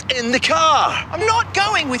face. Get in the car. I'm not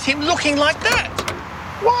going with him looking like that.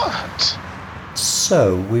 What?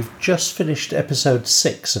 So, we've just finished episode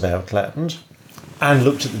 6 of Outland and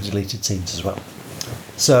looked at the deleted scenes as well.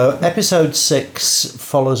 So, episode 6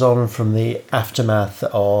 follows on from the aftermath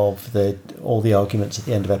of all the arguments at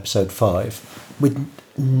the end of episode 5, with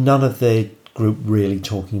none of the group really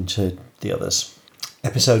talking to the others.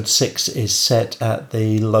 Episode 6 is set at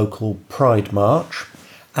the local Pride March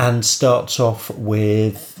and starts off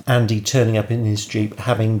with Andy turning up in his Jeep,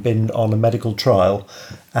 having been on a medical trial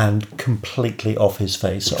and completely off his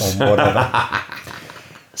face on whatever.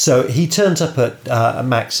 So he turns up at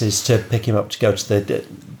Max's to pick him up to go to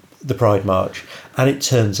the Pride March, and it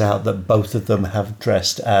turns out that both of them have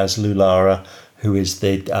dressed as Lulara, who is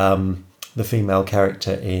the the female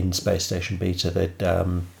character in Space Station Beta,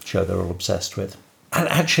 the show they're all obsessed with. And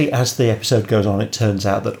actually, as the episode goes on, it turns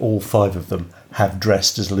out that all 5 of them have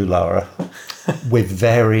dressed as Lulara with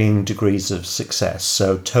varying degrees of success.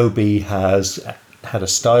 So Toby has had a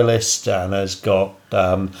stylist and has got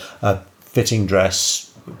a fitting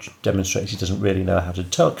dress, which demonstrates he doesn't really know how to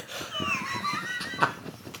tuck.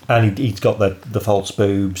 And he's got the false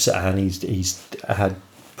boobs, and he's had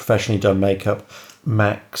professionally done makeup.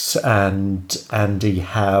 Max and Andy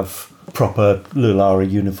have proper Lulara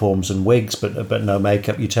uniforms and wigs, but no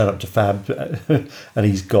makeup. You turn up to Fab, and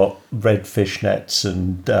he's got red fishnets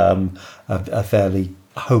and a fairly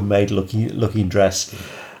homemade looking dress,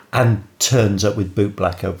 and turns up with boot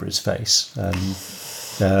black over his face. And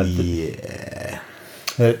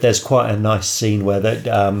there's quite a nice scene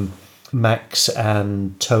where Max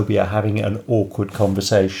and Toby are having an awkward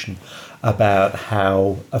conversation about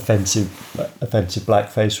how offensive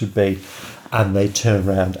blackface would be. And they turn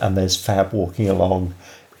around and there's Fab walking along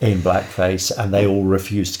in blackface, and they all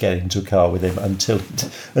refuse to get into a car with him until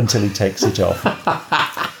he takes it off.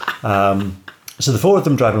 So the 4 of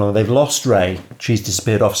them drive along. They've lost Ray. She's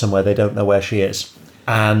disappeared off somewhere. They don't know where she is.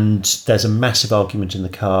 And there's a massive argument in the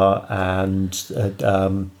car, and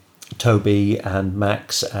Toby and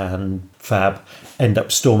Max and Fab end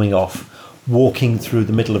up storming off, walking through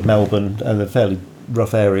the middle of Melbourne, and a fairly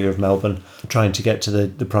rough area of Melbourne, trying to get to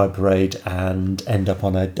the Pride Parade, and end up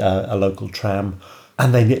on a local tram.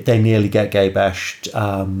 And they nearly get gay bashed,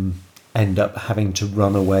 end up having to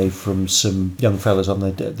run away from some young fellas on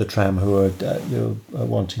the tram who are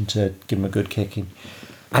wanting to give them a good kicking.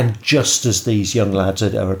 And just as these young lads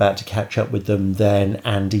are about to catch up with them, then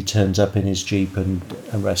Andy turns up in his Jeep and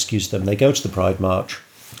rescues them. They go to the Pride March.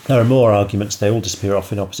 There are more arguments. They all disappear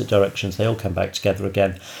off in opposite directions. They all come back together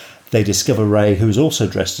again. They discover Ray, who's also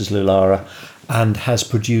dressed as Lulara, and has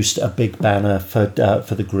produced a big banner for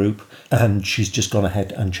the group. And she's just gone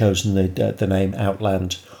ahead and chosen the name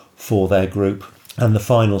Outland for their group. And the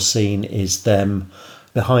final scene is them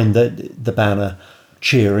behind the banner,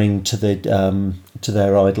 cheering to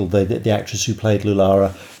their idol, the actress who played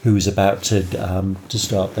Lulara, who was about to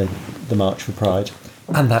start the March for Pride.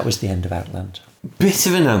 And that was the end of Outland. Bit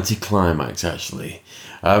of an anticlimax, actually.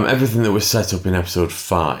 Everything that was set up in episode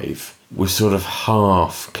 5 was sort of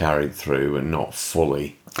half carried through and not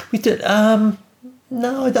fully. We did.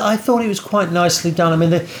 No, I thought it was quite nicely done. I mean,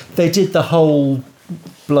 they did the whole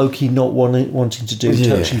blokey not wanting to do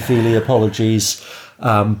touchy-feely apologies,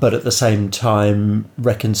 but at the same time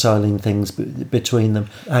reconciling things between them.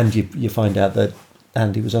 And you find out that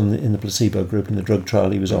Andy was in the placebo group in the drug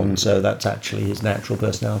trial he was on, so that's actually his natural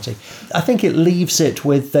personality. I think it leaves it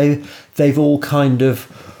with they've all kind of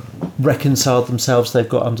reconciled themselves. They've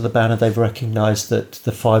got under the banner. They've recognised that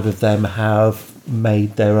the 5 of them have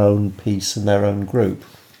made their own peace and their own group.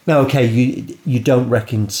 Now, okay, you don't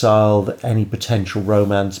reconcile any potential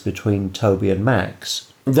romance between Toby and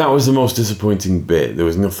Max. That was the most disappointing bit. There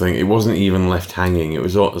was nothing. It wasn't even left hanging. It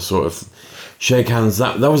was all sort of shake hands.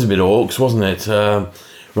 That was a bit orcs, wasn't it?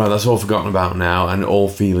 Right, that's all forgotten about now, and all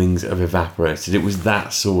feelings have evaporated. It was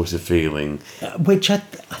that sort of feeling, which I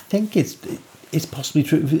think it's possibly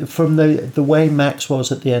true from the way Max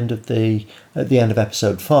was at the end of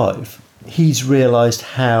episode 5. He's realised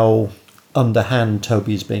how underhand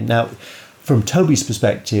Toby's been. Now, from Toby's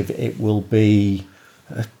perspective, it will be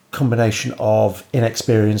a combination of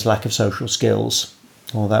inexperience, lack of social skills,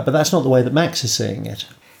 all that. But that's not the way that Max is seeing it.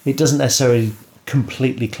 It doesn't necessarily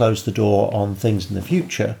completely close the door on things in the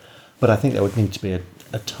future, but I think there would need to be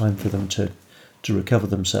a time for them to recover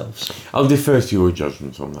themselves. I'll defer to your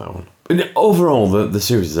judgment on that one. But overall, the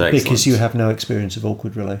series is excellent. Because you have no experience of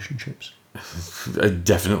awkward relationships.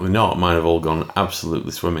 Definitely not. Mine have all gone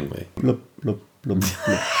absolutely swimmingly. Blub, blub, blub,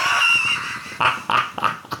 blub.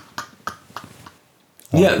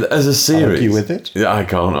 Yeah, as a series. Argue with it? Yeah, I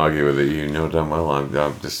can't argue with it. You know damn well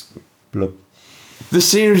I'm just... Blub. The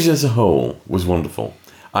series as a whole was wonderful.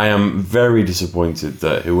 I am very disappointed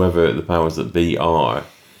that whoever the powers that be are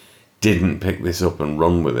didn't pick this up and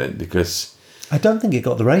run with it, because... I don't think it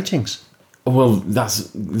got the ratings. Well,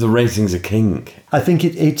 the ratings are king. I think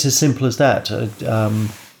it's as simple as that.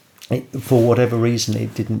 For whatever reason,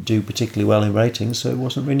 it didn't do particularly well in ratings, so it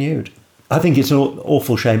wasn't renewed. I think it's an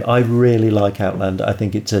awful shame. I really like Outland. I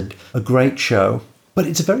think it's a great show, but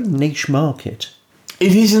it's a very niche market.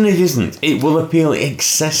 It is and it isn't. It will appeal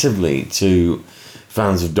excessively to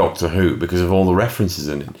fans of Doctor Who because of all the references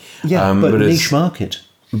in it. Yeah, but niche market.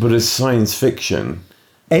 But as science fiction...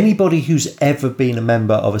 Anybody who's ever been a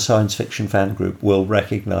member of a science fiction fan group will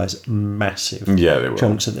recognise massive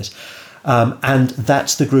chunks of this. And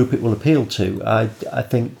that's the group it will appeal to. I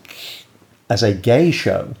think as a gay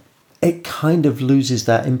show, it kind of loses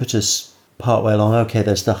that impetus partway along. Okay,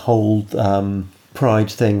 there's the whole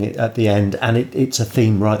pride thing at the end, and it's a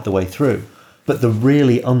theme right the way through. But the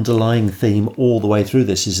really underlying theme all the way through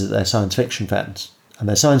this is that they're science fiction fans. And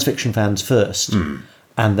they're science fiction fans first,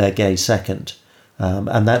 and they're gay second.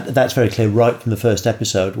 And that's very clear right from the first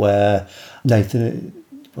episode, where Nathan...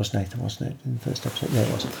 wasn't it, in the first episode? Yeah,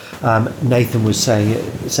 it was. Nathan was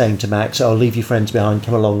saying to Max, "Oh, leave your friends behind,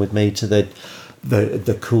 come along with me to the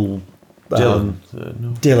cool..." Dylan.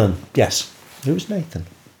 Dylan, yes. Who was Nathan?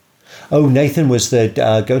 Oh, Nathan was the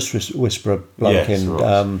Ghost Whisperer bloke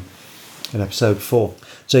in episode 4.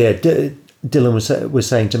 So yeah, Dylan was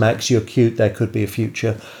saying to Max, "You're cute, there could be a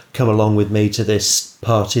future. Come along with me to this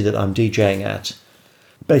party that I'm DJing at."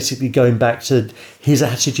 Basically going back to his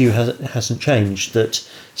attitude hasn't changed.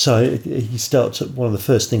 So he starts, one of the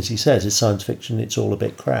first things he says is science fiction, it's all a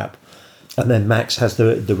bit crap. And then Max has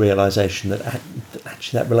the realisation that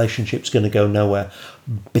actually that relationship's going to go nowhere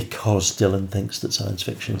because Dylan thinks that science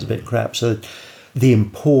fiction is a bit crap. So the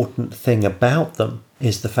important thing about them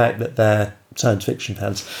is the fact that they're science fiction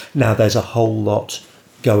fans. Now, there's a whole lot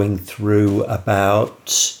going through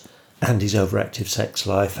about Andy's overactive sex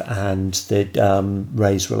life and the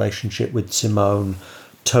Ray's relationship with Simone,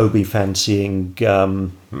 Toby fancying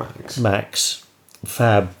Max,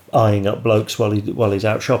 Fab eyeing up blokes while he's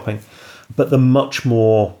out shopping. But the much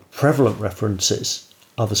more prevalent references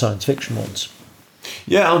are the science fiction ones.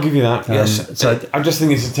 Yeah, I'll give you that. Yes, so I just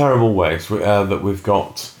think it's a terrible waste that we've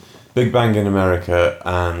got Big Bang in America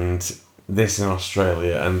and this in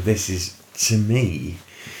Australia, and this is, to me,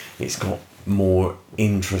 it's got more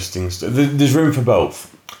interesting stuff. There's room for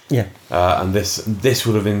both. Yeah. And this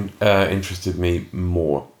would have interested me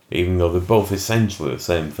more, even though they're both essentially the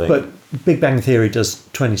same thing. But Big Bang Theory does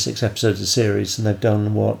 26 episodes of series, and they've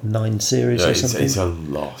done, 9 series or something? It's a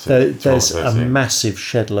lot. There's a massive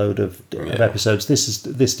shed load of episodes.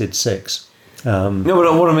 This did 6. No,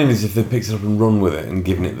 but what I mean is if they picked it up and run with it and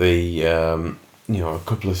given it the a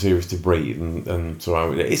couple of series to breathe and so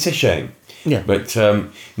on, it's a shame. Yeah. But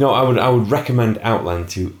I would recommend Outland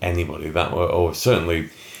to anybody or certainly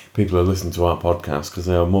people who listen to our podcast, because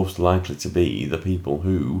they are most likely to be the people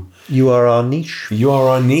who... You are our niche. You are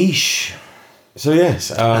our niche. So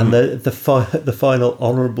yes. And the final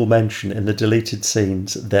honourable mention in the deleted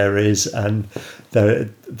scenes, there is, and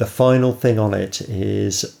the final thing on it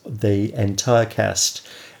is the entire cast,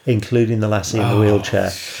 including the lassie in the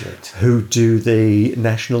wheelchair, who do the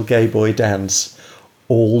National Gay Boy dance,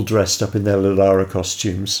 all dressed up in their Lara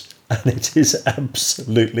costumes. And it is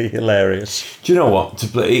absolutely hilarious. Do you know what?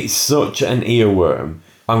 It's such an earworm.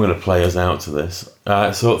 I'm going to play us out to this.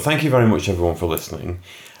 So thank you very much, everyone, for listening.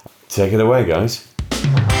 Take it away, guys.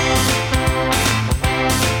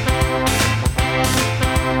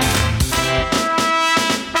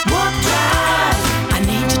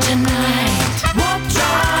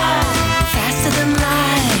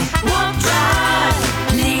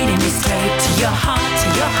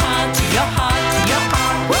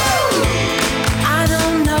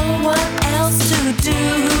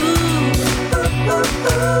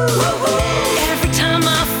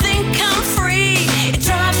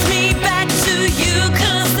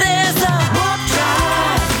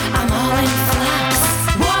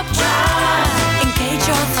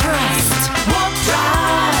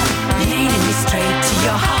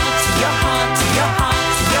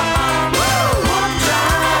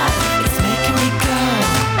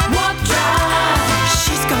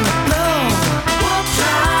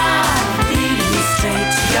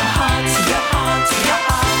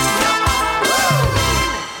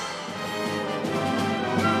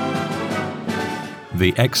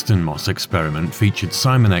 The Exton Moss experiment featured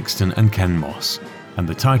Simon Exton and Ken Moss, and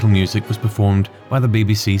the title music was performed by the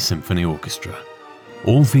BBC Symphony Orchestra.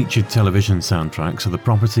 All featured television soundtracks are the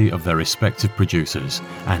property of their respective producers,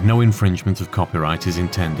 and no infringement of copyright is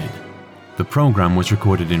intended. The programme was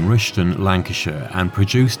recorded in Rishton, Lancashire, and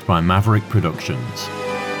produced by Maverick Productions.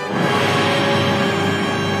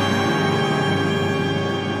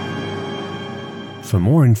 For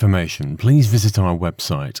more information, please visit our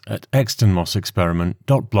website at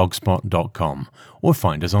extonmossexperiment.blogspot.com or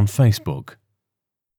find us on Facebook.